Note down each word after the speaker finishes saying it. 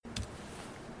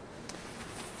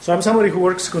So I'm somebody who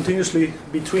works continuously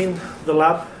between the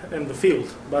lab and the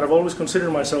field, but I've always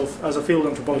considered myself as a field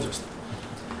anthropologist.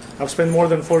 I've spent more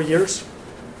than 4 years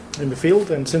in the field,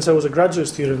 and since I was a graduate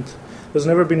student, there's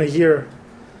never been a year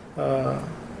that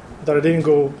I didn't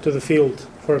go to the field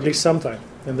for at least some time.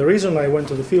 And the reason I went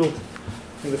to the field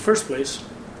in the first place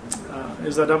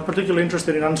is that I'm particularly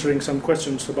interested in answering some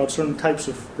questions about certain types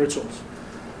of rituals,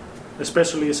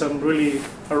 especially some really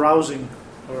arousing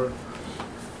or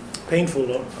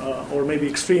painful or maybe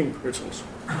extreme rituals.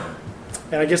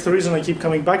 And I guess the reason I keep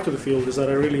coming back to the field is that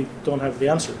I really don't have the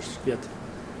answers yet.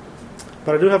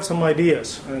 But I do have some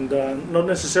ideas, and not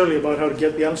necessarily about how to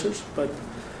get the answers, but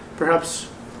perhaps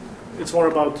it's more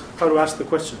about how to ask the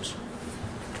questions.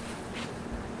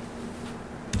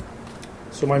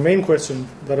 So my main question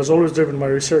that has always driven my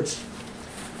research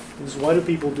is, why do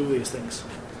people do these things?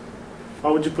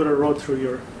 Why would you put a rod through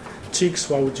your cheeks?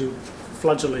 Why would you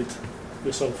flagellate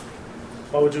yourself?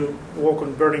 Why would you walk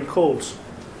on burning coals?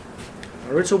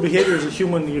 Ritual behavior is a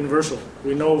human universal.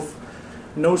 We know of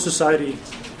no society,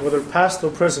 whether past or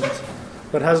present,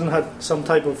 that hasn't had some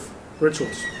type of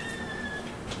rituals.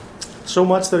 So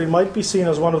much that it might be seen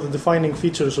as one of the defining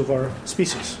features of our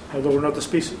species, although we're not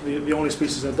the only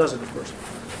species that does it, of course.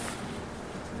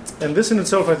 And this in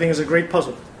itself, I think, is a great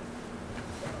puzzle,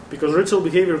 because ritual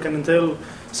behavior can entail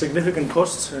significant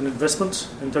costs and investments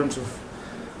in terms of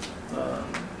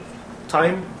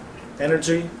time,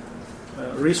 energy,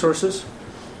 resources,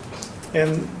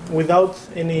 and without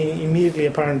any immediately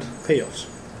apparent payoffs.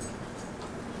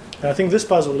 And I think this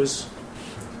puzzle is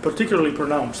particularly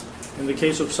pronounced in the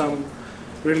case of some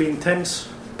really intense,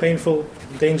 painful,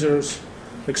 dangerous,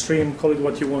 extreme, call it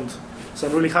what you want,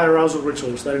 some really high arousal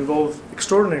rituals that involve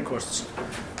extraordinary costs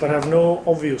but have no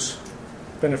obvious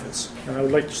benefits. And I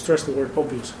would like to stress the word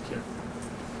obvious here.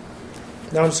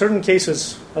 Now, in certain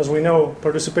cases, as we know,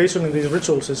 participation in these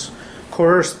rituals is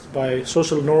coerced by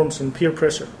social norms and peer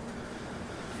pressure.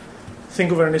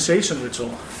 Think of an initiation ritual.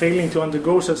 Failing to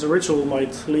undergo such a ritual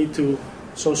might lead to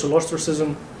social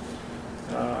ostracism,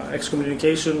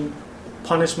 excommunication,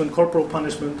 punishment, corporal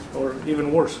punishment, or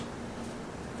even worse.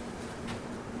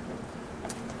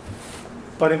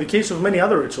 But in the case of many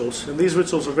other rituals, and these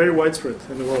rituals are very widespread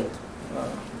in the world,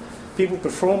 people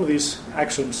perform these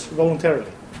actions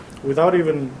voluntarily, without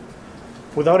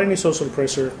any social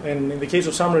pressure, and in the case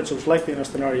of some rituals, like the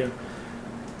Anastenaria,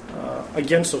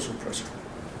 against social pressure,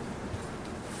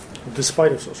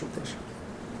 despite of social pressure.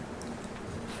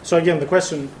 So again, the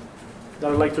question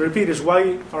that I'd like to repeat is,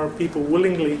 why are people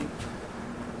willingly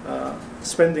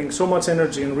spending so much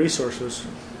energy and resources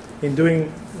in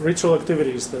doing ritual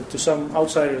activities that to some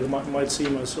outsider might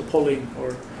seem as appalling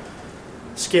or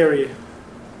scary,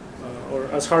 or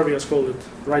as Harvey has called it,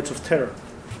 rites of terror?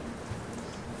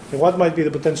 And what might be the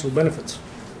potential benefits?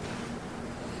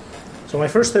 So my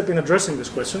first step in addressing this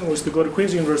question was to go to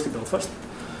Queen's University Belfast,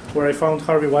 where I found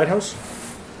Harvey Whitehouse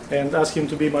and asked him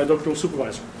to be my doctoral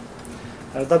supervisor.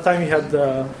 At that time he had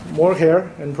more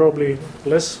hair and probably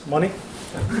less money.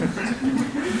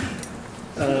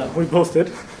 We both did.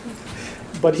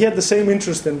 But he had the same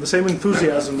interest and the same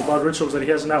enthusiasm about rituals that he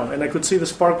has now. And I could see the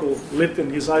sparkle lit in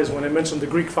his eyes when I mentioned the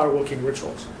Greek firewalking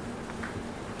rituals.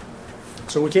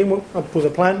 So we came up with a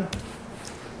plan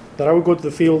that I would go to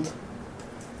the field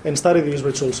and study these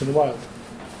rituals in the wild.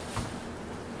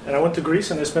 And I went to Greece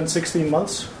and I spent 16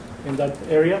 months in that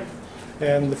area.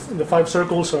 And the 5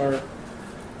 circles are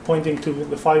pointing to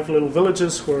the 5 little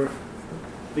villages where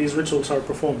these rituals are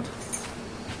performed.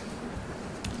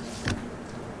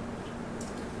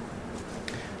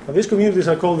 Now, these communities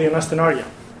are called the Anastenaria,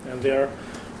 and they are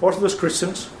Orthodox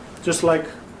Christians, just like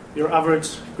your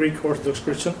average Greek Orthodox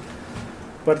Christian.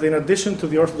 But in addition to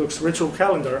the Orthodox ritual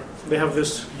calendar, they have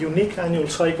this unique annual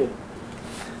cycle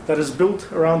that is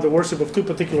built around the worship of 2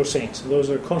 particular saints. Those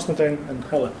are Constantine and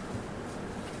Helen.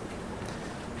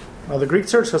 Now, the Greek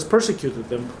Church has persecuted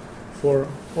them for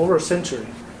over a century,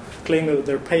 claiming that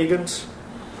they're pagans,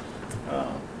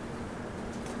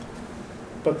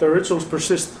 but their rituals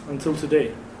persist until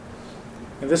today.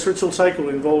 And this ritual cycle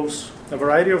involves a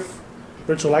variety of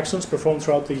ritual actions performed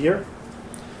throughout the year,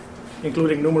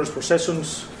 including numerous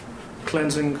processions,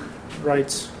 cleansing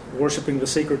rites, worshipping the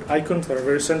sacred icons that are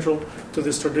very central to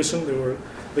this tradition.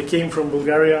 They came from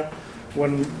Bulgaria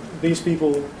when these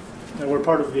people were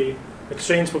part of the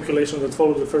exchange population that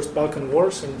followed the first Balkan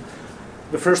Wars, and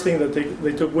the first thing that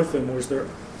they took with them was their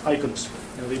icons.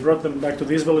 And they brought them back to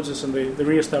these villages and they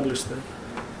re-established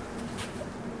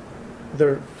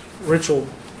their ritual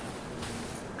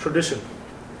tradition.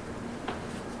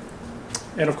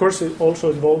 And of course it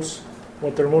also involves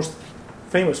what they're most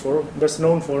famous for, best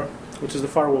known for, which is the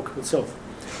firewalk itself.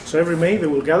 So every May they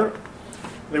will gather,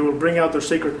 they will bring out their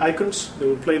sacred icons, they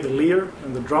will play the lyre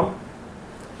and the drum,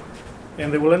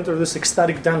 and they will enter this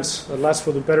ecstatic dance that lasts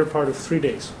for the better part of 3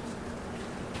 days.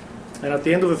 And at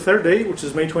the end of the third day, which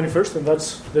is May 21st, and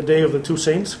that's the day of the two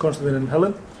saints, Constantine and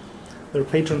Helen, their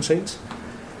patron saints,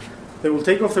 they will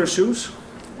take off their shoes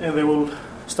and they will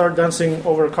start dancing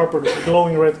over a carpet of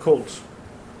glowing red coals,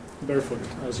 barefooted,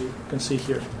 as you can see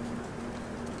here.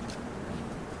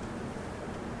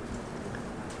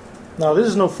 Now, this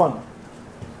is no fun,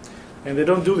 and they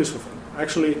don't do this for fun.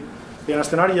 Actually, the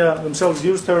Anastenaria themselves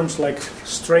use terms like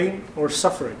strain or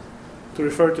suffering to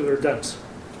refer to their dance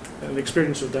and the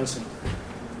experience of dancing.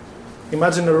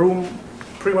 Imagine a room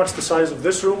pretty much the size of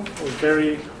this room, with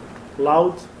very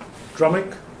loud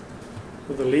drumming,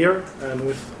 with a lyre and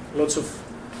with lots of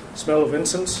smell of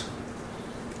incense,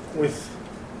 with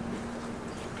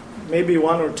maybe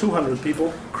 100 or 200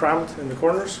 people crammed in the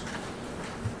corners,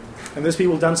 and these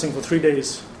people dancing for 3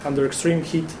 days under extreme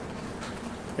heat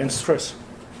and stress.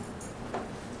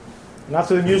 And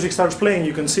after the music starts playing,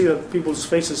 you can see that people's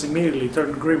faces immediately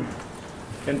turn grim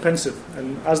and pensive.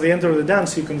 And as they enter the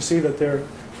dance, you can see that they're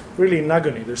really in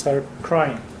agony. They start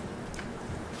crying.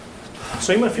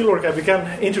 So in my fieldwork, I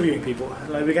began interviewing people,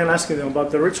 and I began asking them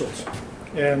about their rituals.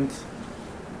 And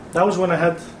that was when I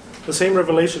had the same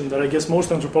revelation that I guess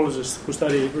most anthropologists who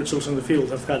study rituals in the field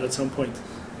have had at some point.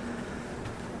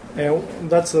 And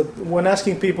that's that when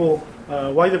asking people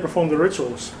why they perform the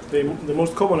rituals, the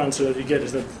most common answer that you get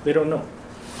is that they don't know.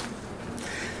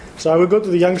 So I would go to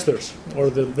the youngsters, or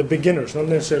the beginners, not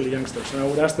necessarily youngsters, and I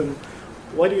would ask them,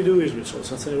 why do you do these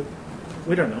rituals? I'd say,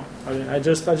 we don't know. I mean, I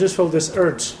just felt this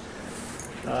urge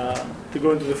to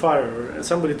go into the fire. Or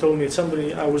somebody told me,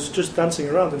 I was just dancing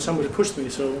around and somebody pushed me.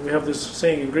 So we have this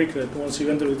saying in Greek that once you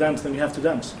enter the dance, then you have to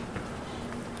dance.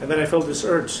 And then I felt this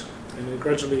urge, and it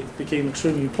gradually became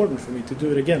extremely important for me to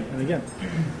do it again and again.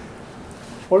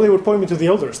 Or they would point me to the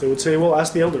elders. They would say, well,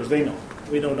 ask the elders, they know.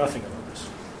 We know nothing about this.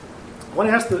 When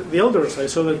I asked the elders, I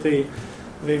saw that they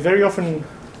very often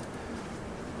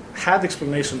had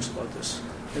explanations about this,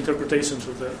 interpretations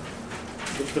of the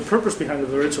purpose behind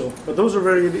the ritual, but those are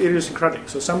very idiosyncratic.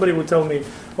 So somebody would tell me,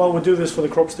 well, we do this for the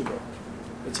crops to grow.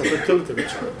 It's a fertility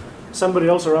ritual. Somebody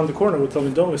else around the corner would tell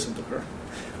me, don't listen to her.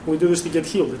 We do this to get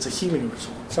healed. It's a healing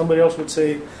ritual. Somebody else would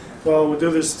say, well, we do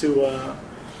this to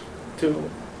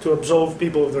absolve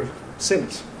people of their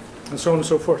sins, and so on and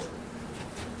so forth.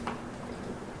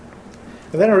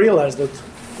 And then I realized that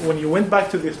when you went back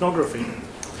to the ethnography,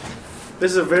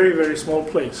 this is a very, very small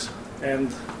place,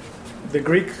 and the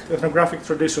Greek ethnographic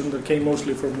tradition that came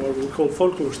mostly from what we call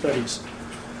folklore studies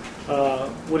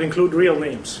would include real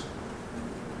names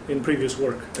in previous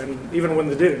work. And even when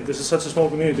they didn't, this is such a small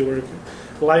community where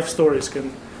life stories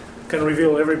can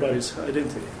reveal everybody's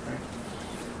identity. Right?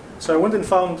 So I went and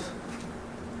found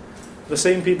the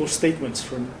same people's statements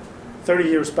from 30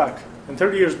 years back. And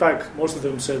 30 years back, most of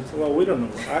them said, well, we don't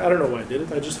know. I don't know why I did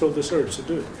it. I just felt this urge to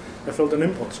do it. I felt an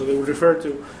impulse. So they would refer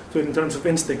to it in terms of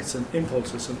instincts and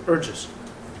impulses and urges.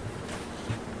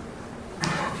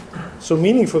 So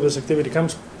meaning for this activity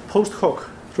comes post hoc,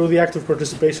 through the act of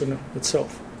participation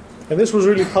itself. And this was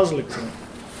really puzzling to me.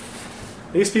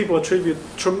 These people attribute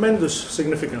tremendous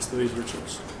significance to these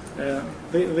rituals.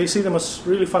 They see them as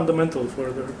really fundamental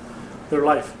for their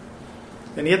life.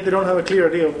 And yet they don't have a clear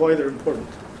idea of why they're important.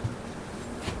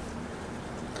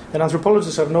 And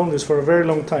anthropologists have known this for a very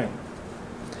long time.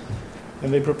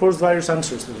 And they proposed various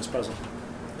answers to this puzzle.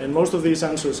 And most of these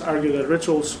answers argue that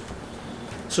rituals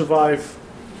survive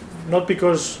not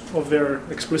because of their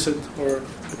explicit or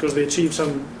because they achieve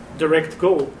some direct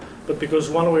goal, but because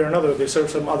one way or another they serve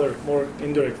some other, more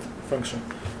indirect function,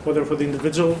 whether for the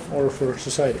individual or for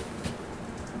society.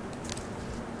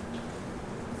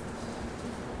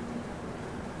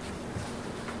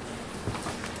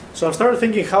 So I've started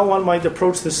thinking how one might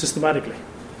approach this systematically.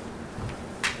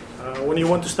 When you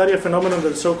want to study a phenomenon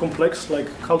that's so complex, like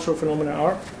cultural phenomena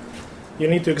are, you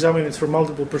need to examine it from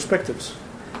multiple perspectives,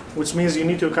 which means you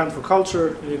need to account for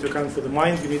culture, you need to account for the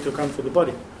mind, you need to account for the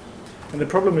body. And the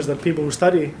problem is that people who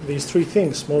study these three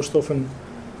things, most often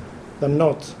than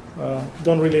not,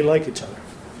 don't really like each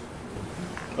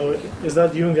other. Is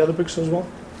that you in the other picture as well?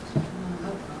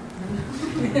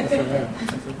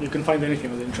 You can find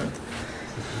anything on the internet.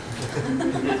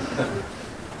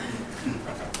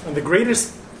 And the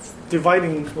greatest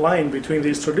dividing line between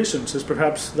these traditions is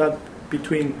perhaps that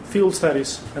between field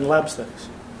studies and lab studies.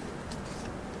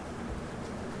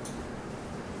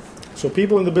 So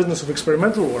people in the business of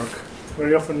experimental work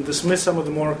very often dismiss some of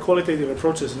the more qualitative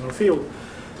approaches in our field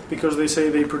because they say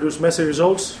they produce messy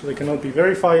results, they cannot be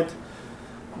verified,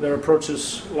 Their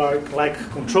approaches lack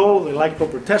control, they lack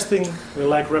proper testing, they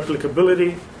lack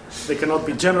replicability, they cannot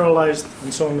be generalized,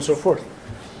 and so on and so forth.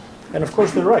 And of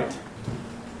course, they're right.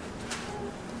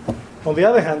 On the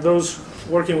other hand, those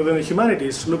working within the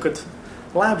humanities look at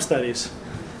lab studies,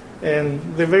 and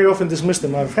they very often dismiss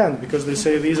them out of hand because they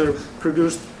say these are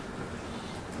produced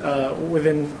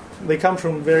they come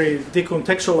from very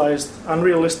decontextualized,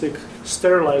 unrealistic,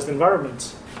 sterilized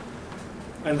environments.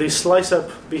 And they slice up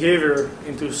behavior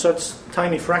into such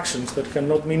tiny fractions that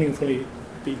cannot meaningfully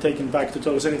be taken back to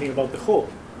tell us anything about the whole.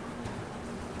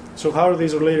 So how are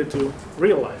these related to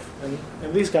real life?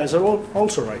 And these guys are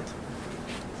also right.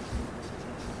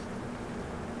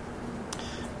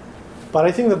 But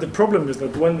I think that the problem is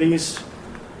that when these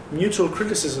mutual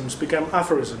criticisms become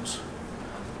aphorisms,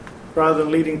 rather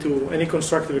than leading to any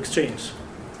constructive exchange.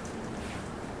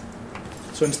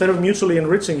 So instead of mutually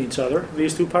enriching each other,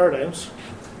 these two paradigms,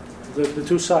 the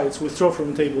two sides, withdraw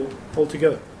from the table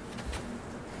altogether.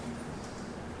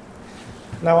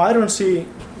 Now, I don't see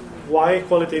why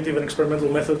qualitative and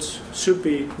experimental methods should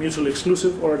be mutually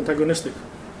exclusive or antagonistic.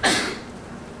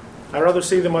 I rather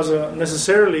see them as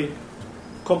necessarily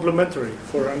complementary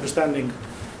for understanding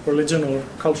religion or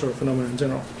cultural phenomena in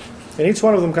general. And each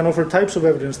one of them can offer types of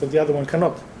evidence that the other one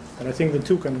cannot. And I think the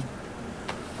two can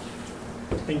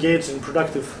engage in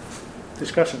productive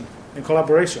discussion and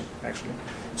collaboration, actually.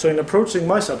 So in approaching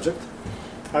my subject,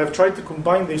 I have tried to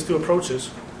combine these two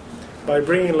approaches by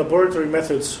bringing laboratory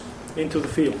methods into the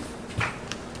field.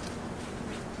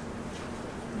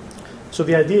 So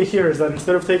the idea here is that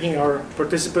instead of taking our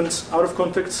participants out of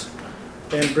context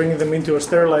and bringing them into a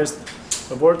sterilized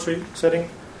laboratory setting,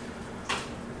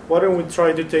 why don't we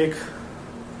try to take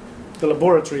the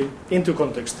laboratory into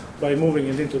context by moving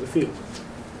it into the field?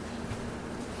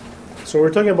 So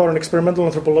we're talking about an experimental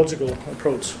anthropological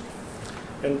approach.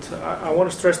 And I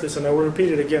want to stress this, and I will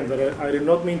repeat it again, that I did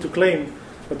not mean to claim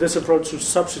that this approach should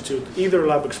substitute either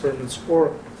lab experiments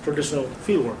or traditional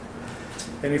fieldwork.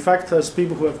 And in fact, as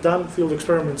people who have done field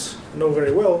experiments know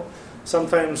very well,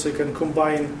 sometimes they can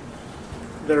combine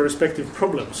their respective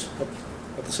problems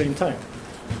at the same time.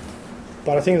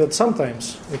 But I think that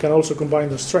sometimes we can also combine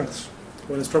their strengths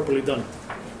when it's properly done.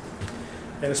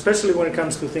 And especially when it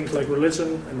comes to things like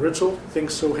religion and ritual,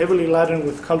 things so heavily laden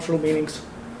with cultural meanings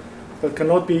that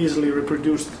cannot be easily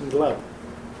reproduced in the lab.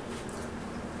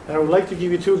 And I would like to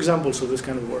give you two examples of this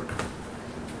kind of work.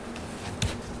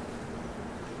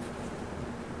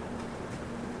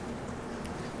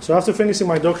 So after finishing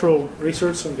my doctoral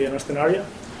research on the Anastenaria,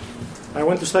 I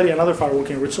went to study another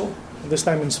fireworking ritual, this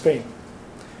time in Spain.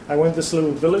 I went to this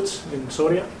little village in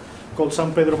Soria called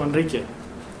San Pedro Manrique,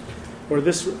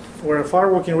 where a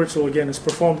fireworking ritual again is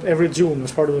performed every June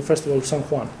as part of the festival of San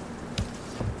Juan.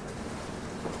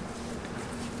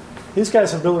 These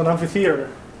guys have built an amphitheater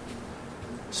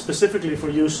specifically for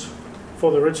use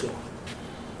for the ritual.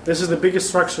 This is the biggest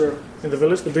structure in the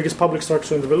village, the biggest public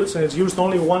structure in the village, and it's used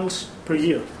only once per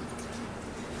year.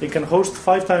 It can host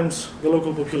 5 times the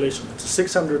local population. It's a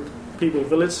 600 people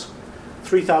village.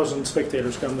 3,000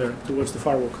 spectators come there to watch the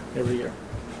firework every year.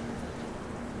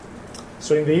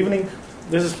 So in the evening,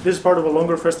 this is part of a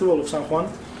longer festival of San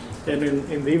Juan, and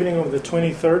in the evening of the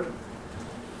 23rd,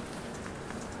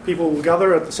 people will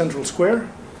gather at the central square,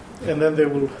 and then they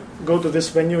will go to this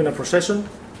venue in a procession,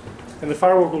 and the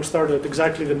firework will start at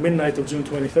exactly the midnight of June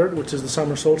 23rd, which is the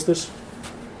summer solstice.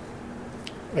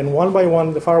 And one by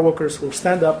one, the fireworkers will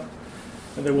stand up,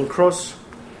 and they will cross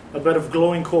a bed of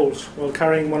glowing coals while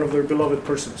carrying one of their beloved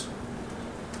persons.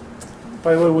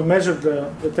 By the way, we measured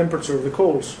the temperature of the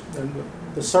coals, and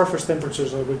the surface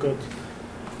temperatures that we got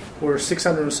were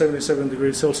 677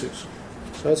 degrees Celsius.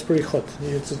 So that's pretty hot.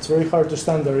 It's very hard to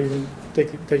stand there even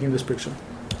taking this picture.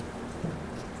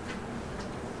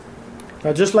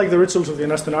 Now, just like the rituals of the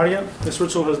Anastenaria, this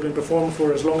ritual has been performed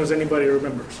for as long as anybody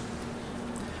remembers.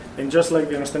 And just like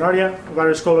the Anastenaria,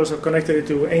 various scholars have connected it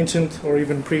to ancient or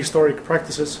even prehistoric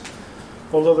practices,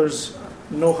 although there's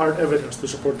no hard evidence to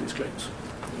support these claims.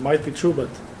 It might be true, but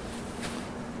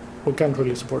we can't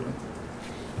really support them.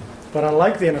 But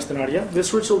unlike the Anastenaria,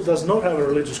 this ritual does not have a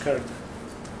religious character.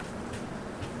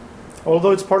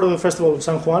 Although it's part of the festival of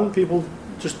San Juan, people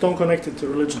just don't connect it to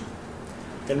religion.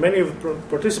 And many of the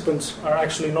participants are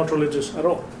actually not religious at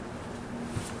all.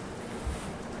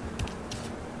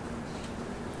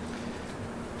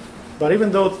 But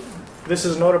even though this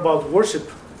is not about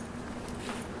worship,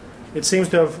 it seems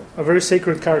to have a very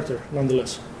sacred character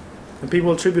nonetheless. And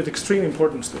people attribute extreme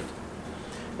importance to it.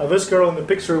 Now, this girl in the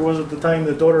picture was at the time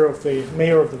the daughter of the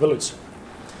mayor of the village.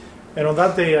 And on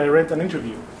that day I read an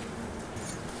interview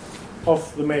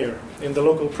of the mayor in the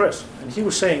local press. And he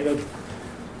was saying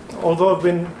that although I've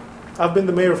been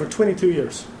the mayor for 22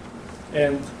 years,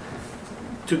 and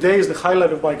today is the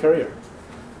highlight of my career.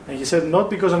 And he said, not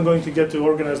because I'm going to get to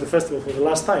organize the festival for the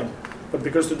last time, but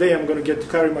because today I'm going to get to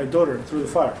carry my daughter through the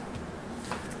fire.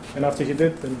 And after he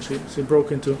did, then she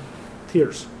broke into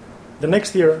tears. The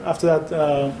next year, after that,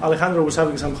 Alejandro was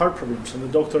having some heart problems, and the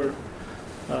doctor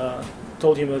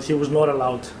told him that he was not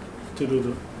allowed to do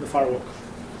the firewalk.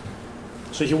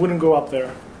 So he wouldn't go up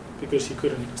there because he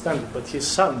couldn't stand it. But his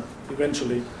son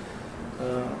eventually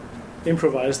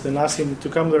improvised and asked him to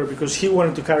come there because he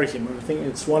wanted to carry him. I think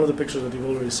it's one of the pictures that you've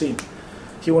already seen.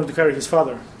 He wanted to carry his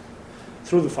father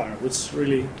through the fire, which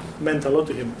really meant a lot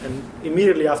to him. And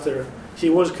immediately after he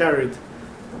was carried,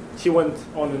 he went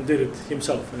on and did it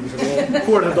himself. And he said, well,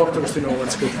 who are the doctors to know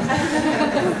what's good?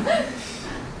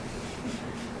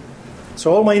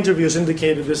 So all my interviews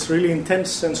indicated this really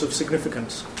intense sense of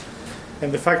significance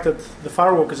and the fact that the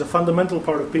firewalk is a fundamental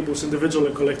part of people's individual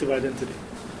and collective identity.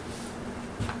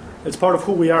 It's part of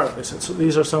who we are, they said. So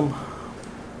these are some...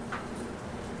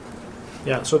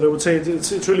 Yeah, so they would say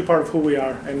it's really part of who we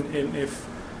are. And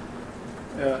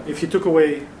if you took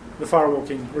away the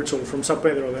firewalking ritual from San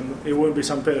Pedro, then it wouldn't be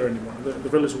San Pedro anymore. The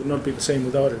village would not be the same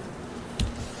without it.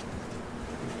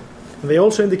 And they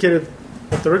also indicated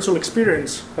that the ritual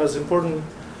experience has important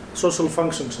social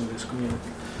functions in this community.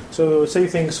 So they would say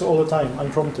things all the time,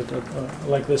 unprompted,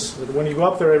 like this. That when you go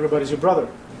up there, everybody's your brother,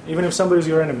 even if somebody's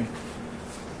your enemy.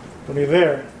 When you're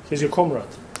there, he's your comrade.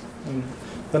 And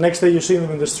the next day you see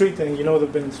them in the street and you know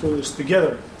they've been through this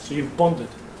together. So you've bonded.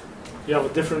 You have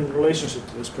a different relationship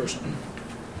to this person.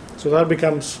 So that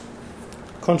becomes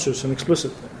conscious and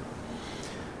explicit.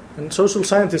 And social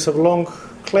scientists have long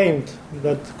claimed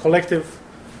that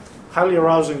highly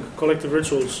arousing collective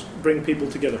rituals bring people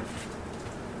together.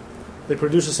 They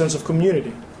produce a sense of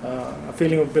community, a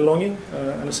feeling of belonging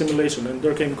and assimilation. And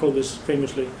Durkheim called this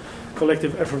famously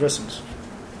collective effervescence.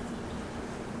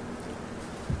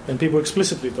 And people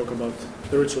explicitly talk about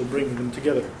the ritual bringing them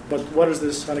together. But what does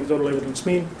this anecdotal evidence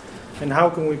mean? And how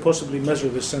can we possibly measure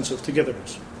this sense of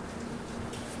togetherness?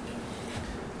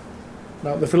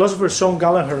 Now, the philosopher Sean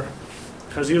Gallagher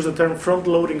has used the term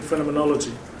front-loading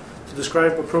phenomenology to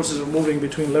describe a process of moving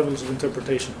between levels of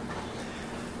interpretation.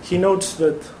 He notes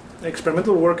that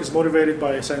experimental work is motivated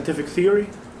by scientific theory,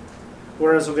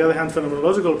 whereas on the other hand,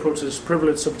 phenomenological approaches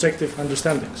privilege subjective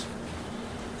understandings.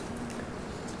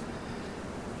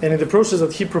 And in the process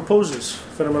that he proposes,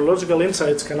 phenomenological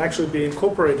insights can actually be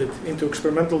incorporated into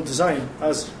experimental design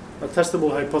as a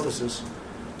testable hypothesis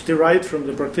derived from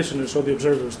the practitioners or the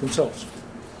observers themselves,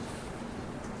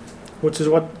 which is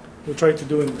what we try to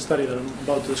do in the study that I'm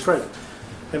about to describe.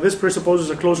 And this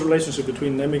presupposes a close relationship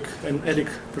between emic and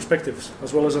etic perspectives,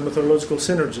 as well as a methodological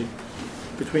synergy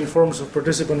between forms of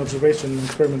participant observation and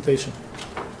experimentation.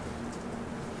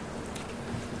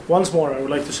 Once more, I would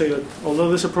like to say that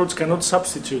although this approach cannot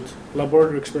substitute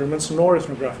laboratory experiments nor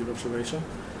ethnographic observation,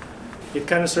 it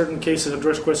can in certain cases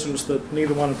address questions that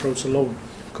neither one approach alone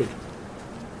could.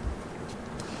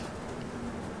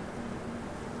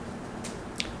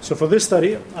 So for this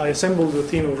study, I assembled a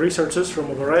team of researchers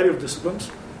from a variety of disciplines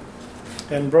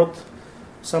and brought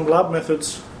some lab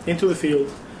methods into the field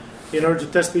in order to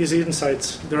test these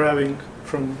insights deriving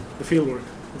from the fieldwork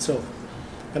itself.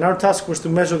 And our task was to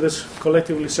measure this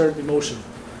collectively shared emotion,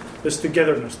 this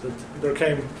togetherness that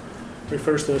Durkheim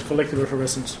refers to as collective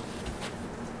effervescence.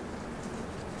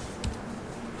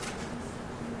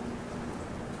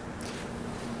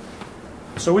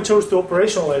 So we chose to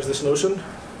operationalize this notion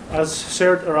as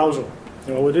shared arousal.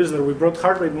 It is that we brought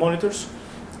heart rate monitors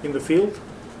in the field,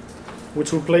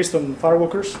 which were placed on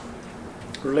firewalkers,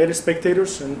 related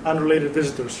spectators, and unrelated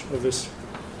visitors of this,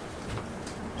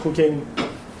 who came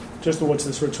just to watch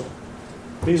this ritual.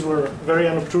 These were very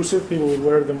unobtrusive. People would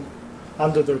wear them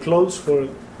under their clothes for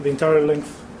the entire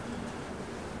length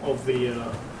of the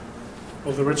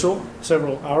ritual,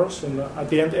 several hours. And at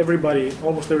the end,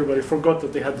 almost everybody forgot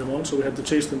that they had them on, so we had to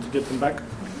chase them to get them back.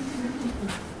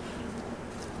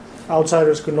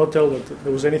 Outsiders could not tell that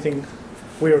there was anything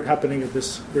weird happening at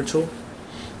this ritual,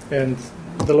 and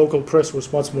the local press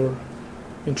was much more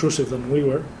intrusive than we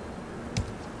were.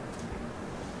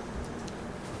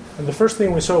 And the first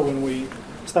thing we saw when we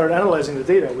started analyzing the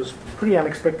data was pretty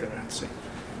unexpected, I have to say.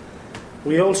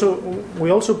 We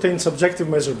also obtained subjective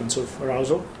measurements of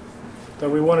arousal that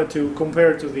we wanted to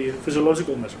compare to the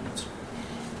physiological measurements.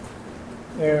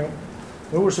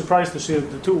 We were surprised to see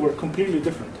that the two were completely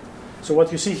different. So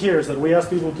what you see here is that we asked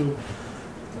people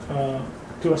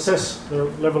to assess their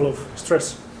level of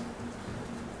stress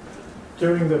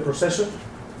during the procession,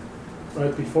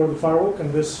 right before the firewalk,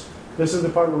 and this is the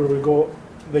part where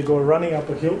they go running up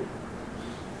a hill,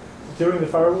 during the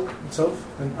firework itself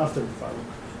and after the firework.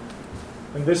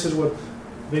 And this is what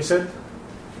they said,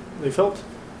 they felt.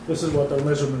 This is what our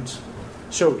measurements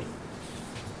showed.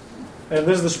 And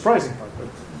this is the surprising part. But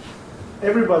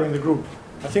everybody in the group,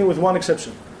 I think with one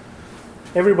exception,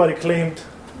 everybody claimed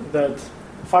that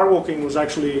firewalking was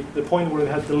actually the point where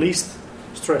they had the least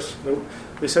stress.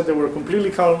 They said they were completely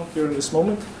calm during this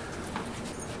moment.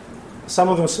 Some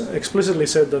of them explicitly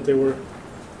said that they were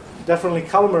definitely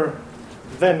calmer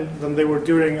then than they were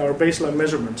during our baseline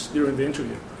measurements during the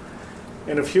interview.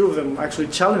 And a few of them actually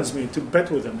challenged me to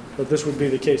bet with them that this would be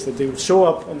the case, that they would show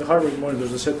up on the heart rate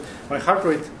monitors and said, my heart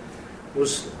rate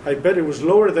was, I bet it was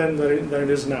lower then than it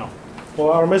is now.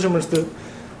 Well, our measurements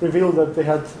revealed that they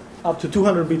had up to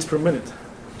 200 beats per minute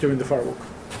during the firework.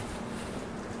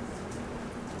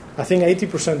 I think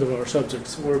 80% of our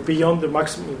subjects were beyond the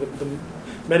maximum, the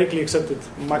medically accepted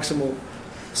maximal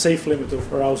safe limit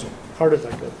of arousal, heart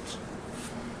attack levels.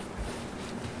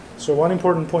 So one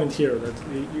important point here, that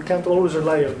you can't always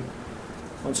rely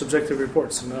on subjective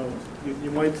reports. Now,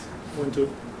 you might want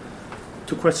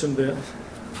to question the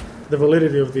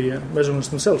validity of the measurements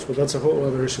themselves, but that's a whole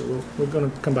other issue. We're going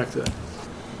to come back to that.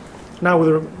 Now,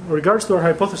 with regards to our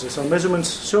hypothesis, our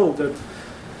measurements show that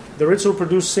the ritual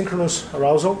produced synchronous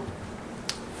arousal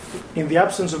in the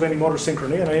absence of any motor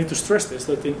synchrony, and I need to stress this,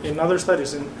 that in other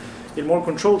studies, in more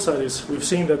controlled studies, we've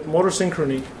seen that motor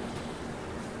synchrony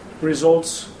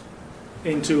results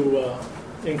into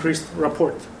increased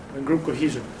rapport and group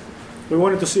cohesion. We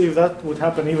wanted to see if that would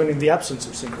happen even in the absence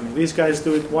of synchrony. These guys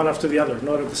do it one after the other,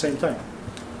 not at the same time.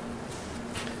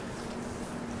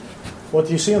 What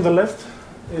you see on the left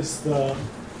is the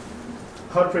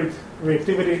heart rate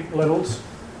reactivity levels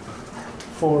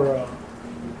for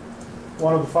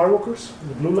one of the firewalkers,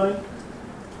 the blue line,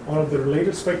 one of the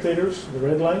related spectators, the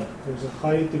red line. There's a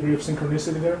high degree of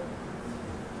synchronicity there.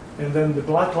 And then the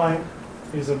black line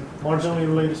is a marginally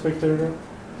related spectator,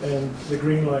 and the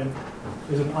green line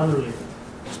is an unrelated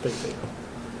spectator.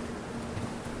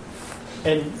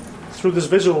 And through this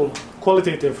visual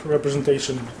qualitative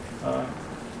representation,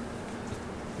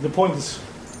 the point is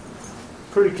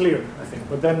pretty clear, I think.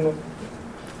 But then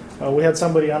we had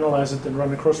somebody analyze it and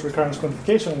run a cross-recurrence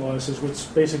quantification analysis, which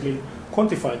basically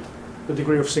quantified the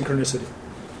degree of synchronicity.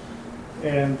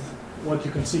 And what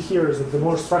you can see here is that the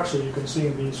more structure you can see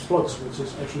in these plots, which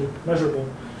is actually measurable,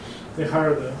 the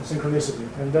higher the synchronicity.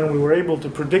 And then we were able to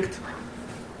predict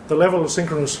the level of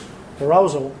synchronous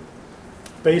arousal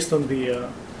based on the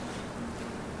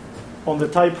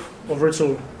type of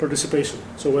ritual participation.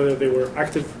 So whether they were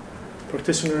active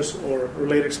practitioners or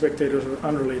related spectators or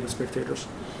unrelated spectators.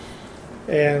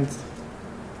 And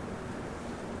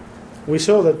we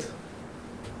saw that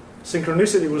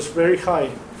synchronicity was very high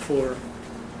for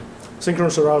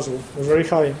synchronous arousal was very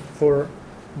high for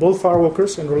both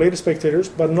firewalkers and related spectators,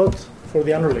 but not for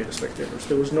the unrelated spectators.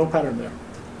 There was no pattern there.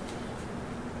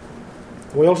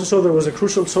 We also saw there was a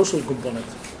crucial social component,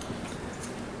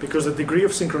 because the degree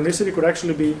of synchronicity could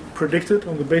actually be predicted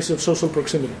on the basis of social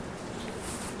proximity.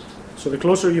 So the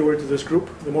closer you were to this group,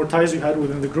 the more ties you had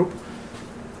within the group,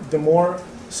 the more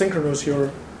synchronous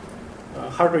your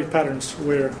heart rate patterns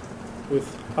were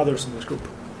with others in this group.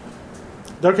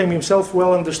 Durkheim himself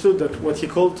well understood that what he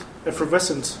called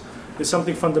effervescence is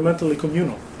something fundamentally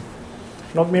communal,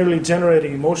 not merely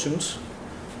generating emotions,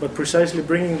 but precisely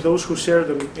bringing those who share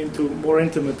them into more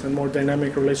intimate and more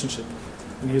dynamic relationship,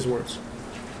 in his words.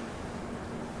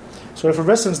 So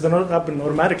effervescence does not happen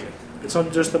automatically. It's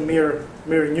not just a mere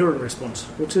neural response,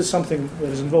 which is something that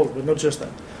is involved, but not just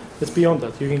that. It's beyond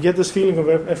that. You can get this feeling of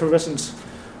effervescence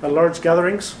at large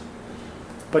gatherings,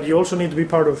 but you also need to be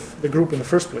part of the group in the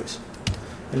first place.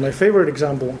 And my favorite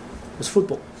example is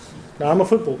football. Now, I'm a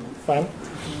football fan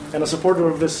and a supporter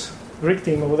of this Greek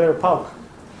team over there, PAOK,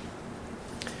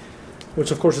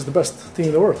 which of course is the best team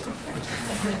in the world.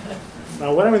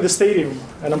 Now, when I'm in the stadium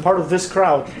and I'm part of this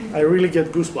crowd, I really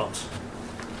get goosebumps.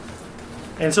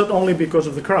 And it's not only because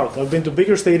of the crowd. I've been to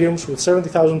bigger stadiums with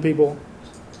 70,000 people.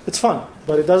 It's fun,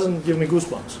 but it doesn't give me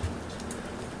goosebumps.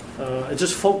 It's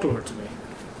just folklore to me.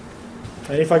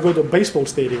 And if I go to a baseball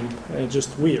stadium, it's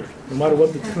just weird. No matter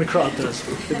what the crowd does,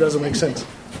 it doesn't make sense.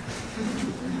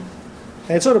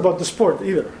 And it's not about the sport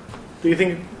either. Do you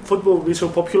think football would be so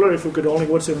popular if we could only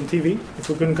watch it on TV, if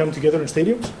we couldn't come together in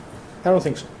stadiums? I don't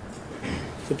think so.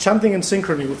 So chanting in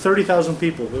synchrony with 30,000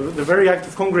 people, the very act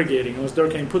of congregating, as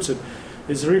Durkheim puts it,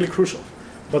 is really crucial.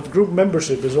 But group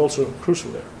membership is also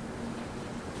crucial there.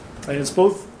 And it's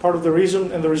both part of the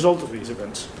reason and the result of these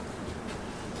events,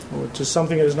 which is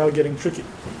something that is now getting tricky.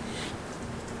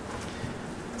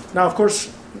 Now, of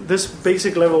course, this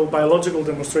basic level biological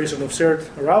demonstration of shared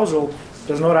arousal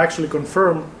does not actually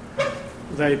confirm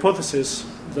the hypothesis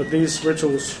that these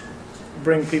rituals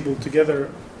bring people together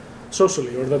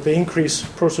socially, or that they increase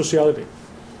prosociality.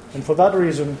 And for that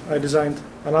reason, I designed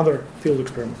another field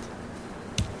experiment.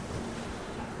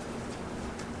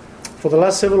 For the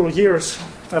last several years,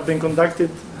 I've been conducting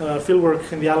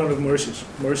fieldwork in the island of Mauritius.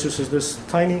 Mauritius is this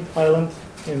tiny island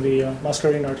in the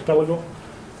Mascarene archipelago,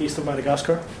 east of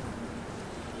Madagascar.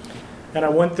 And I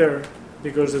went there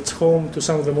because it's home to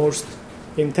some of the most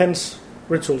intense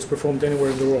rituals performed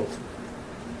anywhere in the world.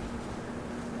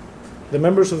 The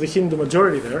members of the Hindu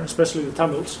majority there, especially the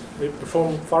Tamils, they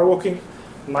perform fire walking,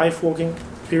 knife walking,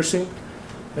 piercing,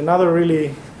 and other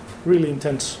really, really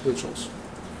intense rituals.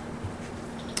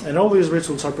 And all these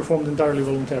rituals are performed entirely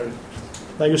voluntarily.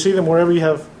 Now you see them wherever you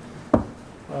have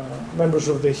members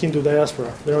of the Hindu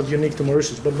diaspora. They're not unique to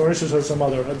Mauritius, but Mauritius has some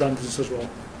other advantages as well.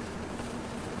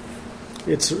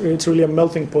 It's really a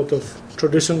melting pot of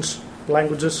traditions,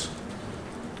 languages,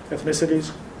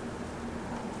 ethnicities.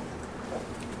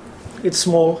 It's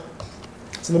small.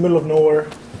 It's in the middle of nowhere.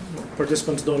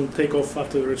 Participants don't take off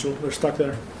after the ritual. They're stuck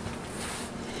there.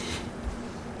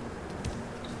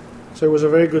 So it was a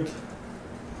very good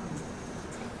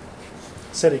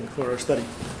setting for our study.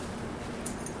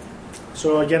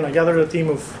 So again, I gathered a team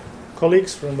of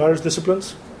colleagues from various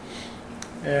disciplines,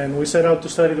 and we set out to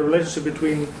study the relationship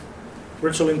between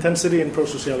ritual intensity and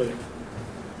prosociality.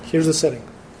 Here's the setting.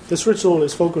 This ritual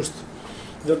is focused,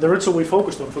 the ritual we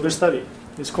focused on for this study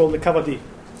is called the Kavadi,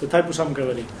 the Thaipusam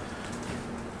Kavadi.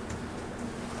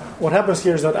 What happens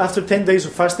here is that after 10 days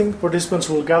of fasting, participants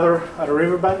will gather at a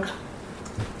riverbank,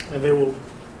 and they will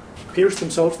pierce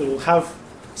themselves. They will have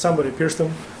somebody pierce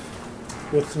them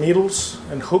with needles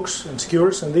and hooks and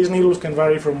skewers, and these needles can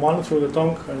vary from one through the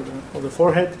tongue or the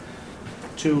forehead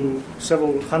to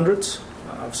several hundreds.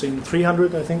 I've seen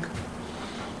 300, I think.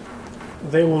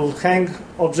 They will hang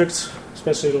objects,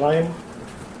 especially lion,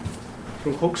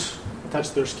 through hooks attached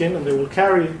to their skin, and they will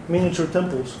carry miniature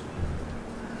temples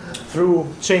through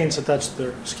chains attached to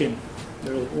their skin.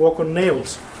 They will walk on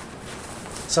nails.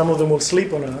 Some of them will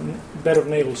sleep on a bed of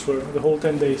nails for the whole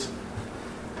 10 days.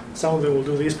 Some of them will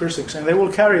do these piercings, and they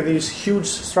will carry these huge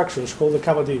structures called the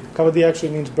Kavadi. Kavadi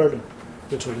actually means burden,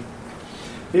 literally.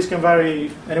 These can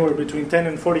vary anywhere between 10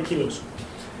 and 40 kilos.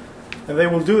 And they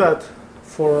will do that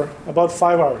for about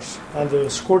 5 hours under the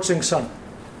scorching sun.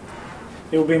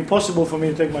 It will be impossible for me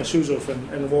to take my shoes off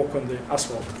and walk on the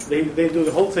asphalt. They do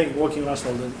the whole thing walking on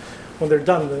asphalt, and when they're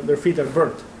done, their feet are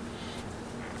burnt.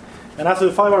 And after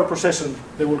the 5-hour procession,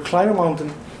 they will climb a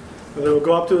mountain, and they will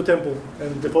go up to the temple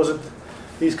and deposit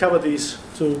these Kavadis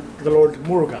to the Lord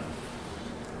Murugan,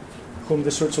 whom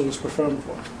this ritual is performed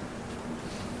for.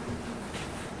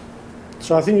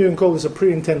 So I think you can call this a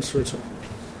pretty intense ritual.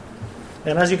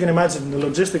 And as you can imagine, the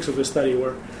logistics of this study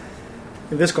were,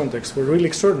 in this context, were really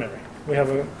extraordinary. We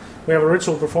have a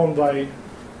ritual performed by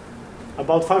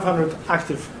about 500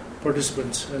 active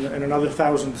participants and another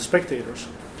 1,000 spectators.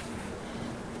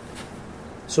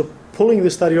 So pulling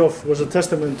this study off was a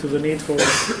testament to the need for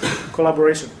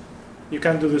collaboration. You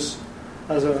can't do this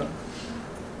as a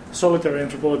solitary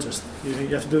anthropologist. You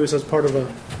have to do this as part of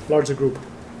a larger group.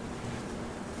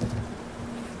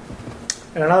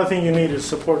 And another thing you need is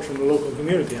support from the local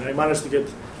community, and I managed to get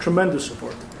tremendous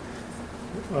support.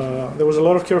 There was a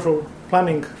lot of careful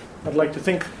planning, I'd like to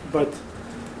think, but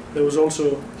there was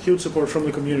also huge support from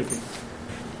the community.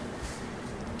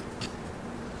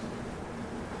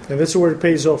 And this is where it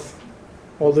pays off,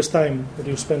 all this time that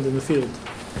you spend in the field.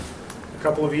 A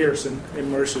couple of years in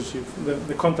Mauritius,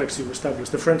 the contacts you've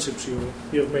established, the friendships you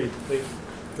have made,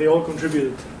 they all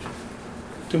contributed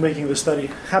to making the study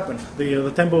happen.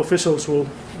 The temple officials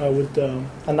would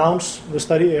announce the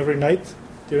study every night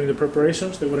during the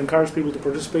preparations. They would encourage people to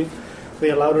participate. They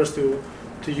allowed us to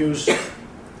use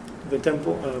the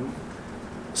temple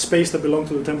space that belonged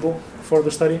to the temple for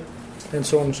the study, and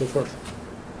so on and so forth.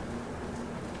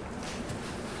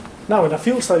 Now, in a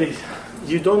field study,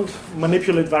 you don't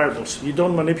manipulate variables. You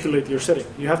don't manipulate your setting.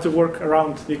 You have to work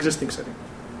around the existing setting.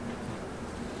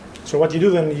 So what you do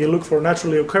then, you look for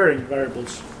naturally occurring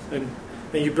variables, and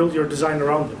you build your design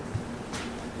around them.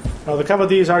 Now, the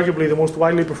Kavadi is arguably the most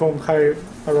widely performed high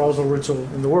arousal ritual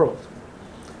in the world.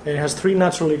 And it has 3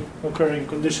 naturally occurring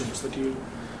conditions that you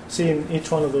see in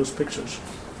each one of those pictures.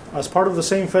 As part of the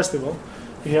same festival,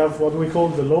 you have what we call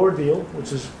the lower deal,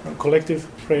 which is a collective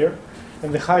prayer,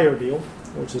 and the higher deal,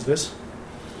 which is this.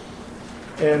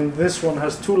 And this one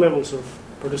has 2 levels of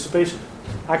participation: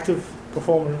 active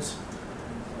performance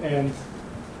and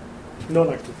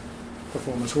non-active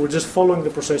performance. We're just following the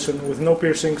procession with no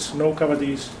piercings, no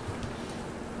Kavadis,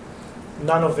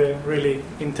 none of the really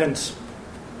intense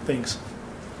things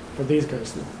that these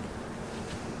guys do.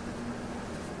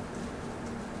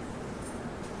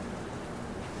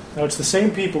 Now it's the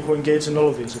same people who engage in all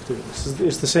of these activities.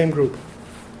 It's the same group,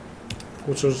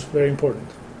 which was very important.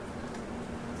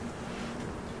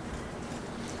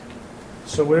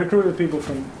 So we recruited people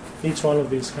from each one of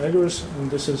these categories, and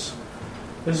this is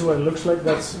what it looks like.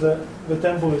 That's the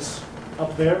temple is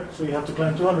up there, so you have to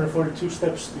climb 242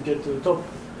 steps to get to the top.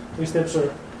 These steps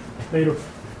are made of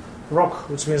rock,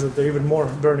 which means that they're even more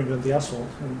burning than the asphalt,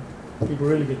 and people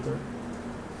really get their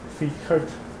feet hurt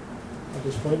at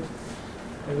this point.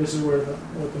 And this is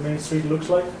what the main street looks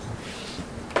like.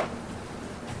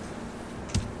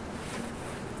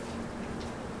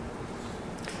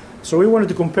 So we wanted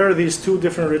to compare these two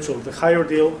different rituals, the high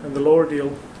ordeal and the low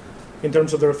ordeal, in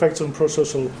terms of their effects on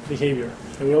prosocial behavior.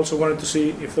 And we also wanted to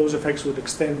see if those effects would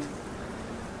extend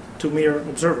to mere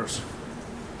observers.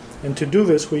 And to do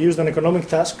this, we used an economic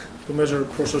task to measure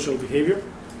prosocial behavior.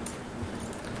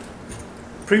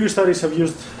 Previous studies have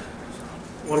used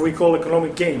what we call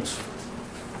economic games,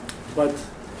 but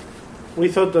we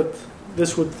thought that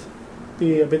this would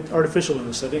be a bit artificial in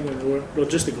the setting and there were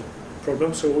logistical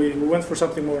problems, so we went for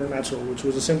something more natural, which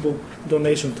was a simple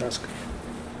donation task.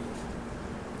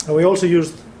 And we also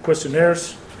used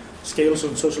questionnaires, scales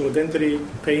on social identity,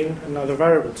 pain, and other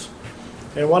variables.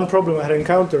 And one problem I had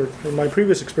encountered in my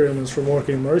previous experiments from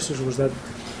working in Mauritius was that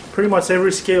pretty much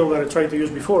every scale that I tried to use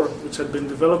before, which had been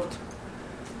developed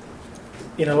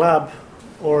in a lab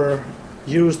or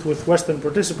used with Western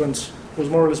participants, was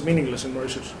more or less meaningless in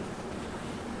Mauritius.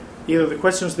 Either the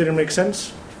questions didn't make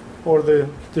sense, or the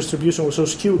distribution was so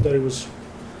skewed that it was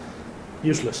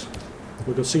useless.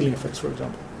 We got ceiling effects, for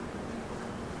example.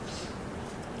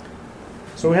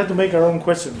 So we had to make our own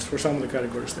questions for some of the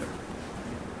categories there,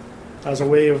 as a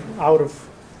way of out of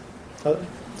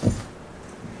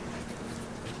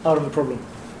the problem.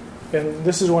 And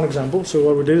this is one example. So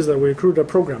what we did is that we recruited a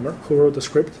programmer who wrote the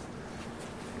script.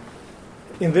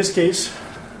 In this case,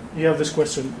 you have this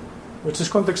question, which is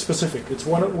context specific. It's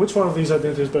which one of these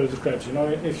identities better describes you.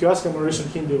 If you ask a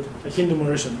Hindu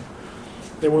Mauritian,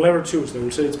 they will never choose. They will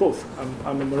say it's both.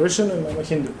 I'm a Mauritian and I'm a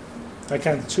Hindu. I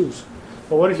can't choose.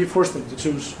 But what if you force them to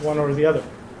choose one or the other?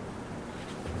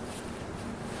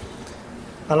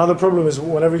 Another problem is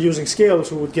whenever using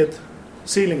scales, we would get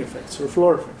ceiling effects or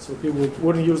floor effects. So people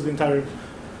wouldn't use the entire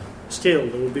scale.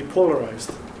 They would be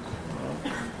polarized.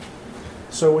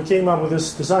 So we came up with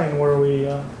this design where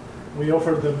we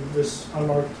offered them this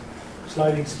unmarked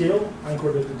sliding scale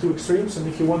anchored at the two extremes, and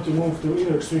if you want to move to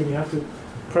either extreme, you have to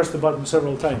press the button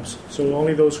several times. So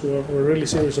only those who were really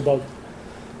serious about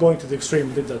going to the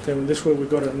extreme did that, and this way we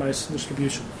got a nice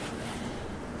distribution.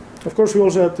 Of course, we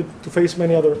also had to face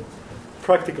many other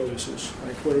practical issues,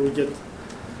 like where we get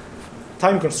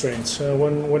time constraints.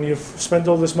 When you've spent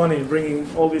all this money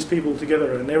bringing all these people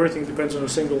together, and everything depends on a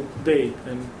single day,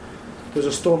 and there's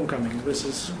a storm coming. This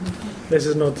is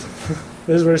not.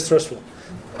 This is very stressful.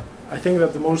 I think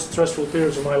that the most stressful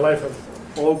periods of my life have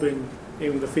all been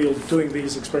in the field doing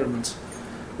these experiments,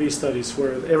 these studies,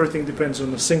 where everything depends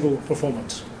on a single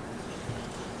performance.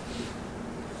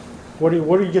 Where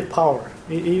do you get power?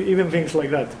 Even things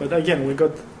like that. But again, we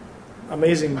got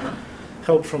amazing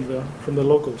help from the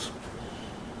locals.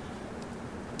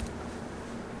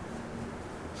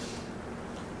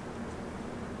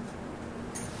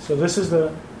 So these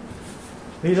are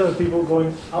the people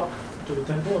going up to the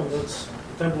temple, and the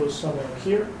temple is somewhere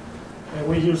here. And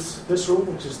we use this room,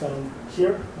 which is down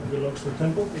here, and belongs to the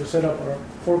temple. We set up our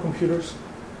 4 computers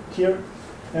here,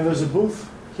 and there's a booth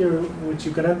here which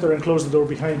you can enter and close the door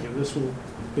behind you.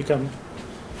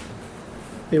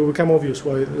 It will become obvious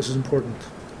why this is important.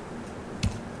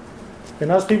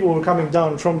 And as people were coming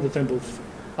down from the temple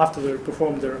after they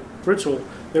performed their ritual,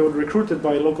 they were recruited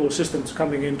by local assistants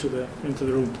coming into the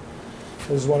room.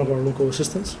 This is one of our local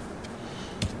assistants.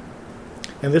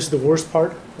 And this is the worst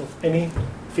part of any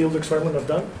field experiment I've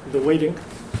done, the waiting.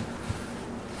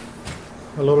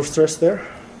 A lot of stress there.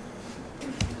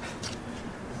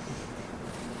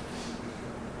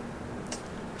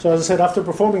 So as I said, after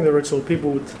performing the ritual,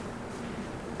 people would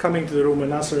come into the room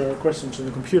and answer our questions on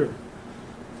the computer.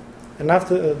 And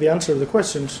after the answer to the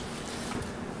questions,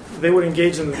 they would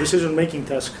engage in the decision-making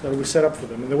task that we set up for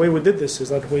them. And the way we did this is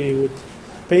that we would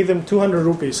pay them 200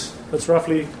 rupees. That's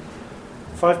roughly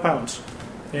 £5.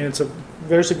 And it's a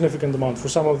very significant amount. For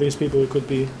some of these people, it could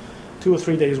be 2 or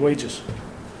 3 days' wages.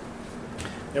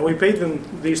 And we paid them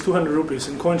these 200 rupees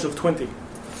in coins of 20.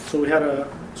 So we had a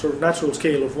sort of natural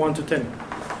scale of 1 to 10.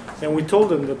 And we told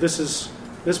them that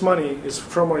this money is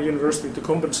from our university to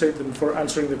compensate them for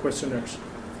answering the questionnaires.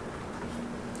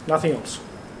 Nothing else.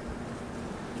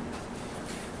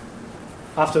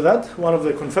 After that, one of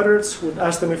the Confederates would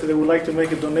ask them if they would like to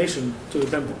make a donation to the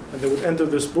temple. And they would enter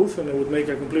this booth and they would make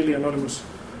a completely anonymous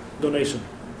donation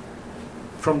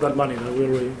from that money that we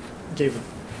already gave them.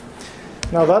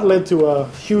 Now that led to a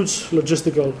huge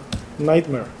logistical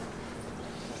nightmare.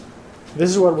 This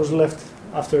is what was left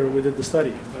after we did the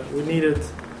study. We needed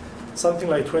something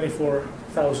like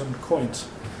 24,000 coins.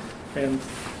 And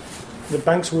the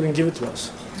banks wouldn't give it to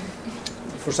us.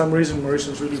 For some reason,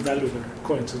 Mauritians really value their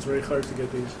coins. It's very hard to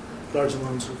get these large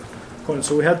amounts of coins.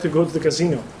 So we had to go to the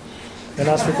casino and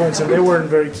ask for coins, and they weren't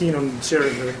very keen on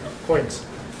sharing their coins.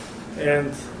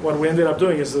 And what we ended up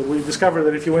doing is that we discovered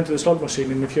that if you went to the slot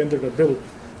machine and if you entered a bill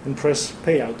and press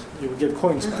payout, you would get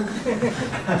coins back.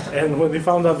 And when they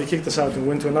found out, they kicked us out and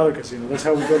went to another casino. That's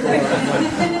how we got all our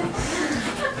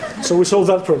money. So we solved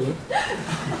that problem.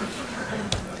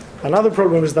 Another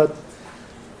problem is that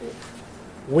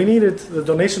we needed the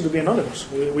donation to be anonymous.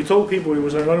 We told people it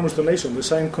was an anonymous donation. They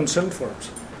signed consent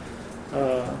forms.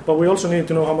 But we also needed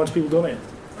to know how much people donate.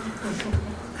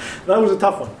 That was a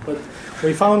tough one. But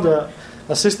we found a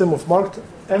system of marked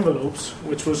envelopes,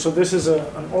 which was, so this is an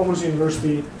Aarhus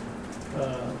University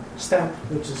stamp,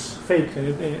 which is fake, and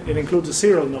it includes a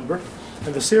serial number.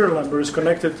 And the serial number is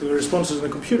connected to the responses in the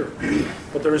computer.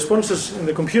 But the responses in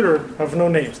the computer have no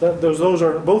names. Those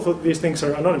are, both of these things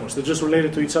are anonymous. They're just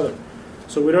related to each other.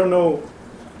 So we don't know.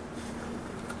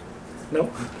 No.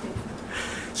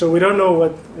 So we don't know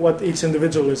what each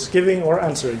individual is giving or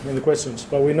answering in the questions,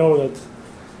 but we know that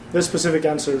this specific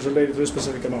answer is related to a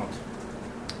specific amount.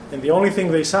 And the only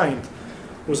thing they signed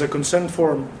was a consent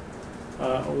form,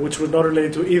 which was not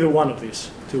related to either one of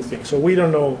these two things. So we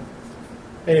don't know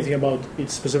anything about each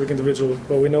specific individual,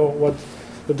 but we know what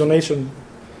the donation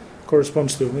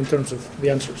corresponds to in terms of the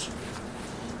answers.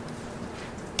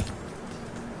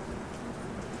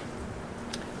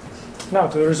 Now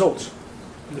to the results.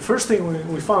 The first thing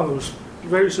we found was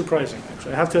very surprising,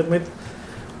 actually. I have to admit,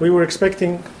 we were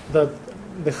expecting that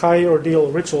the high ordeal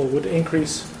ritual would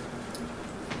increase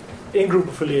in-group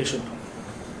affiliation.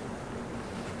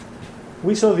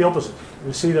 We saw the opposite.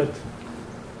 We see that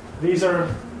these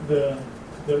are the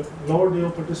lower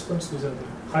ordeal participants, these are the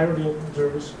high ordeal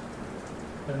observers,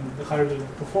 and the high ordeal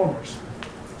performers.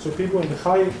 So people in the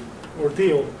high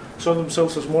ordeal saw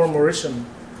themselves as more Mauritian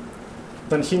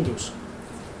than Hindus.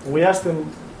 We asked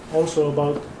them also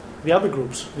about the other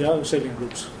groups, the other sailing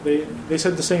groups. They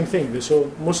said the same thing. They saw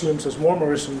Muslims as more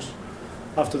Mauritians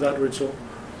after that ritual,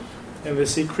 and they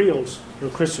see Creoles or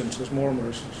Christians as more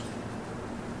Mauritians.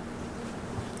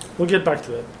 We'll get back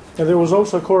to that. And there was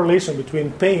also a correlation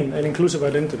between pain and inclusive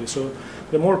identity. So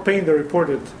the more pain they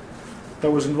reported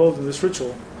that was involved in this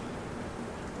ritual,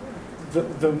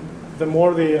 the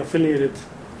more they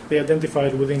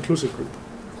identified with the inclusive group.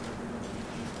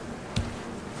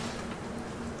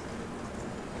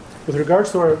 With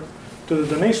regards to the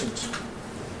donations,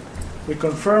 we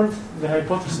confirmed the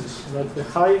hypothesis that the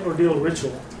high ordeal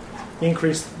ritual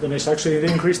increased donations. Actually, it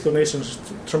increased donations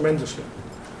tremendously.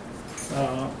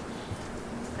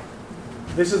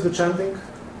 This is the chanting.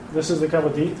 This is the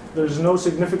kavadi. There's no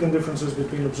significant differences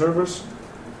between observers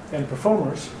and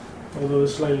performers, although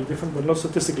it's slightly different, but not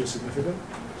statistically significant.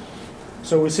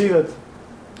 So we see that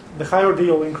the high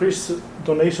ordeal increased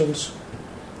donations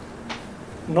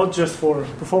not just for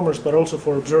performers, but also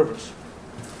for observers.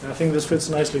 And I think this fits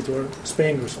nicely to our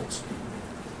Spain results.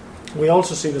 We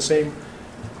also see the same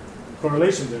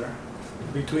correlation there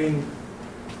between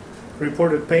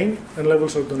reported pain and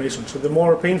levels of donation. So the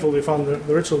more painful they found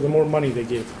the ritual, the more money they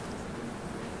gave.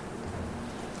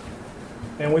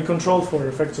 And we controlled for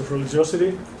effects of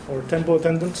religiosity or temple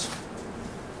attendance.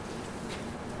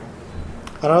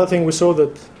 Another thing we saw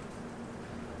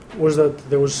was that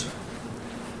there was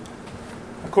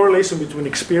a correlation between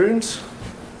experience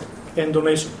and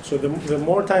donation. So the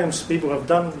more times people have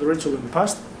done the ritual in the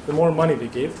past, the more money they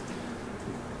gave.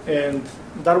 And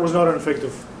that was not an effect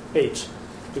of age,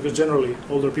 because generally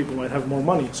older people might have more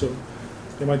money, so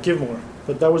they might give more.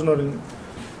 But that was not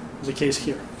the case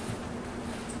here.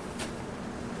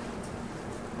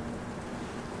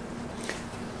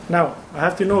 Now, I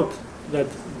have to note that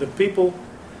the people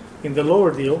in the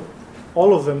lower deal,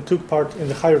 all of them took part in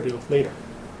the higher deal later.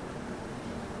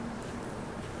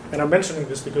 And I'm mentioning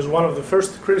this because one of the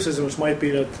first criticisms might be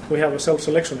that we have a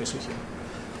self-selection issue here.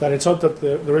 That it's not that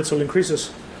the ritual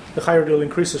increases, the higher deal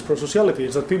increases prosociality.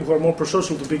 It's that people who are more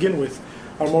prosocial to begin with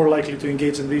are more likely to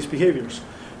engage in these behaviors.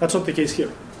 That's not the case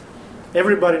here.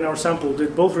 Everybody in our sample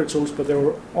did both rituals, but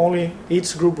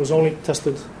each group was only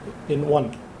tested in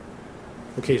one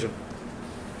occasion.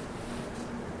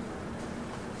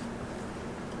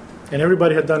 And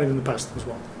everybody had done it in the past as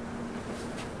well.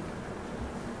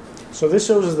 So this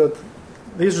shows us that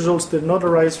these results did not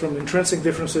arise from intrinsic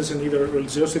differences in either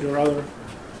religiosity or other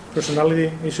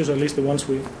personality issues, at least the ones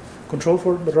we control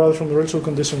for, but rather from the ritual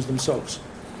conditions themselves.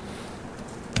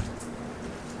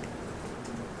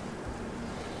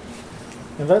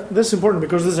 And this is important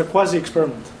because this is a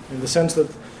quasi-experiment, in the sense that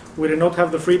we did not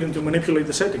have the freedom to manipulate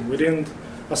the setting. We didn't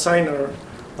assign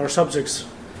our subjects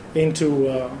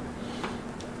into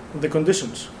the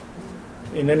conditions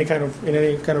in any kind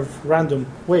of random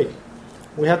way.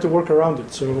 We had to work around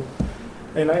it. So,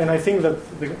 and I think that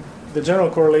the general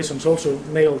correlations also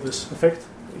nail this effect.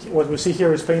 What we see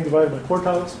here is pain divided by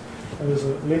quartiles, and there's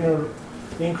a linear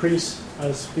increase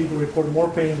as people report more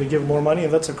pain, they give more money,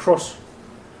 and that's across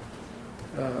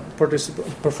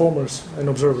performers and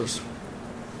observers.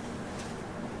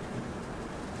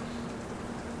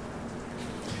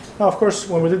 Now, of course,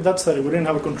 when we did that study, we didn't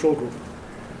have a control group.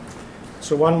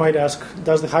 So one might ask,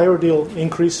 does the higher deal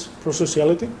increase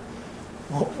prosociality?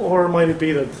 Or might it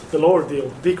be that the lower deal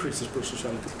decreases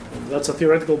prosociality? That's a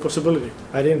theoretical possibility.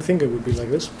 I didn't think it would be like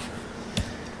this.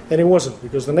 And it wasn't,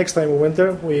 because the next time we went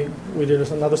there, we did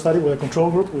another study with a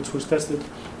control group, which was tested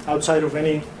outside of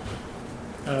any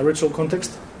ritual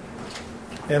context.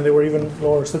 And they were even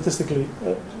lower, statistically,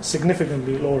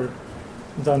 significantly lower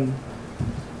than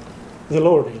the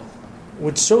lower deal,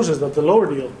 which shows us that the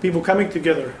lower deal, people coming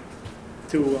together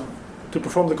to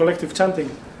perform the collective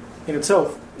chanting in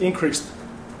itself, increased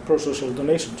prosocial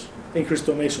donations,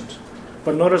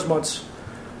 but not as much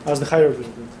as the higher deal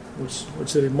did,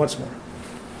 which did it much more.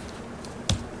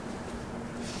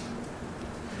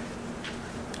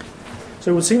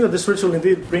 So it would seem that this ritual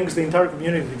indeed brings the entire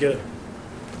community together.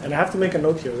 And I have to make a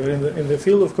note here that in the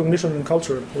field of cognition and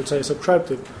culture, which I subscribe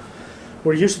to,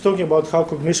 we're used to talking about how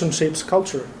cognition shapes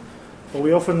culture, but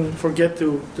we often forget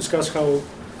to discuss how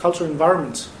cultural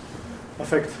environments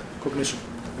affect cognition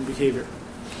and behavior.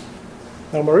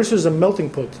 Now, Mauritius is a melting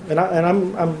pot, and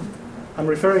I'm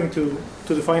referring to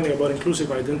the finding about inclusive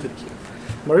identity here.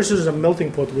 Mauritius is a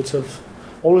melting pot which has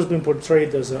always been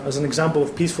portrayed as an example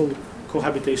of peaceful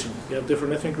cohabitation. You have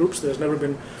different ethnic groups. There's never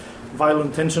been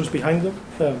violent tensions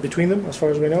between them, as far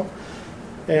as we know.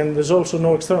 And there's also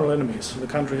no external enemies. The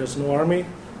country has no army.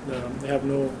 They have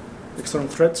no external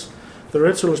threats. The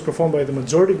ritual is performed by the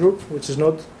majority group, which is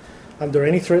not under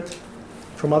any threat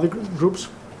from other groups.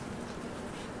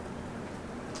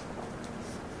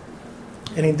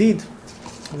 And indeed,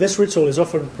 this ritual is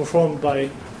often performed by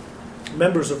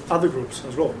members of other groups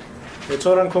as well. It's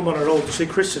not uncommon at all to see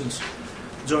Christians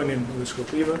join in with this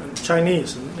group, even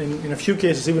Chinese, and in a few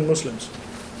cases even Muslims.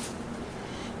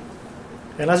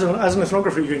 And as an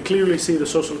ethnographer, you can clearly see the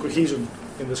social cohesion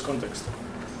in this context.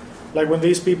 Like when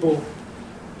these people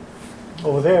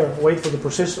over there wait for the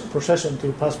procession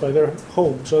to pass by their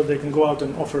home so that they can go out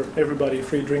and offer everybody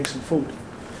free drinks and food.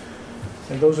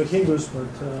 And those are Hindus, but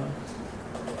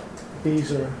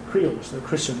these are Creoles, they're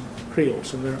Christian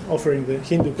Creoles, and they're offering the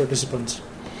Hindu participants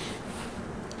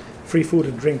free food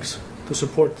and drinks to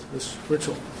support this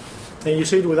ritual. And you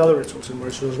see it with other rituals in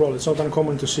Mauritius as well. It's not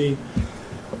uncommon to see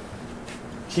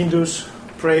Hindus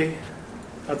pray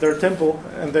at their temple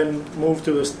and then move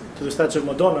to the statue of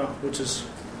Madonna, which is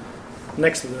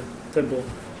next to the temple,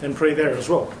 and pray there as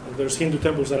well. There's Hindu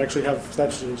temples that actually have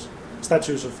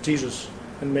statues of Jesus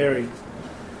and Mary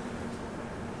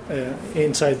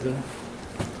inside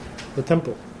the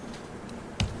temple,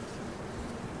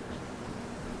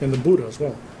 and the Buddha as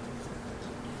well.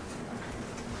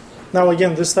 Now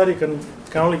again, this study can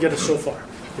only get us so far.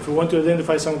 If we want to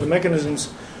identify some of the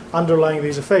mechanisms underlying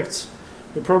these effects,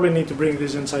 we probably need to bring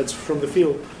these insights from the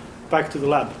field back to the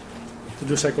lab to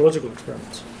do psychological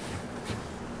experiments.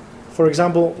 For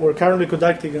example, we're currently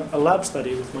conducting a lab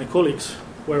study with my colleagues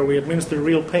where we administer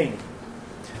real pain.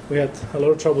 We had a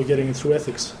lot of trouble getting it through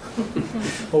ethics.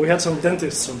 But we had some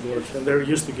dentists on board, and they're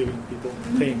used to giving people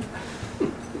pain.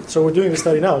 So we're doing the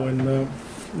study now, and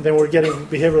then we're getting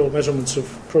behavioral measurements of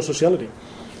prosociality.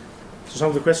 So some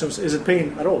of the questions, is it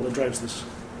pain at all that drives this?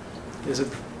 Is it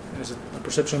a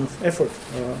perception of effort,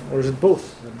 or is it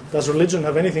both? Does religion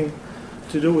have anything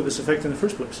to do with this effect in the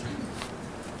first place?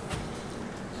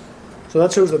 So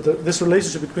that shows that this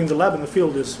relationship between the lab and the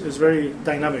field is very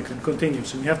dynamic and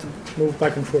continuous, and you have to move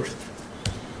back and forth.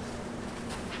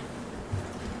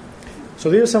 So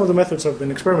these are some of the methods I've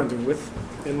been experimenting with.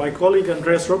 And my colleague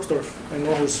Andreas Rocksdorf, I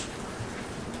know, has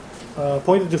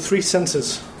pointed to three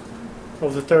senses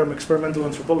of the term experimental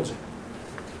anthropology.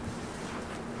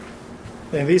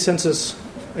 And these senses,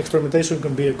 experimentation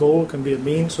can be a goal, can be a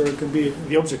means, or it can be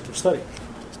the object of study.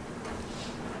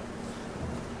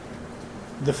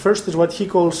 The first is what he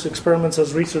calls experiments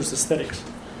as research aesthetics.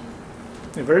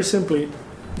 And very simply,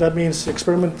 that means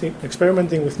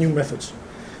experimenting with new methods,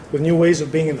 with new ways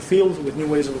of being in the field, with new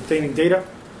ways of obtaining data,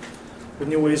 with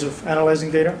new ways of analyzing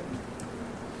data,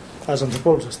 as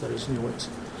anthropologists, that is, new ways.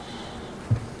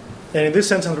 And in this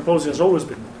sense, anthropology has always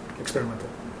been experimental.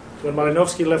 When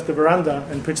Malinowski left the veranda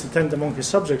and pitched the tent among his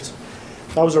subjects,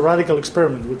 that was a radical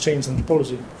experiment which changed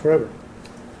anthropology forever.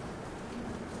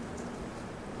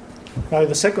 Now, in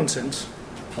the second sense,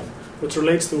 which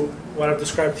relates to what I've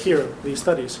described here, these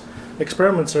studies,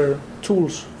 experiments are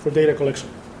tools for data collection.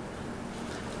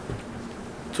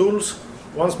 Tools,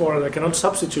 once more, that cannot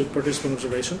substitute participant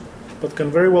observation, but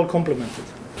can very well complement it.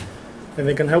 And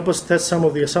they can help us test some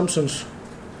of the assumptions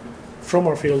from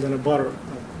our field and about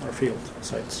our field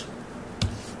sites.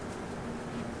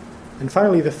 And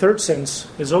finally, the third sense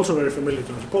is also very familiar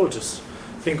to anthropologists.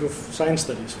 Think of science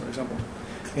studies, for example.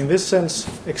 In this sense,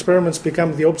 experiments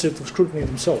become the object of scrutiny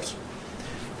themselves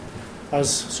as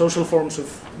social forms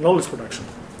of knowledge production.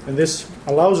 And this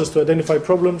allows us to identify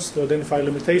problems, to identify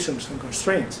limitations and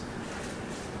constraints.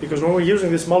 Because when we're using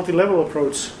this multi-level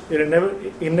approach, it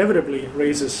inevitably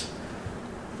raises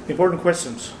important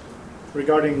questions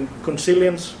regarding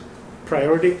consilience,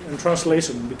 priority, and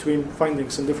translation between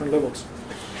findings in different levels.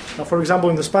 Now, for example,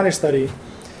 in the Spanish study,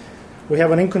 we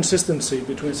have an inconsistency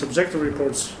between subjective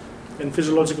reports and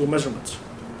physiological measurements.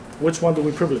 Which one do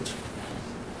we privilege?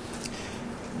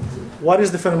 What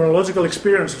is the phenomenological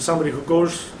experience of somebody who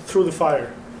goes through the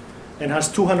fire and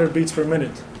has 200 beats per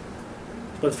minute,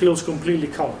 but feels completely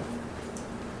calm?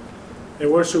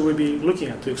 And where should we be looking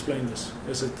at to explain this?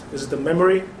 Is it a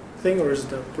memory thing or is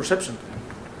it a perception thing?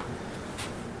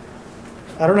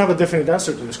 I don't have a definite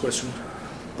answer to this question,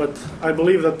 but I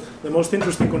believe that the most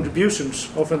interesting contributions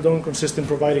often don't consist in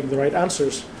providing the right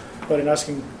answers, but in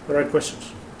asking the right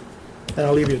questions. And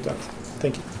I'll leave you at that.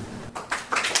 Thank you.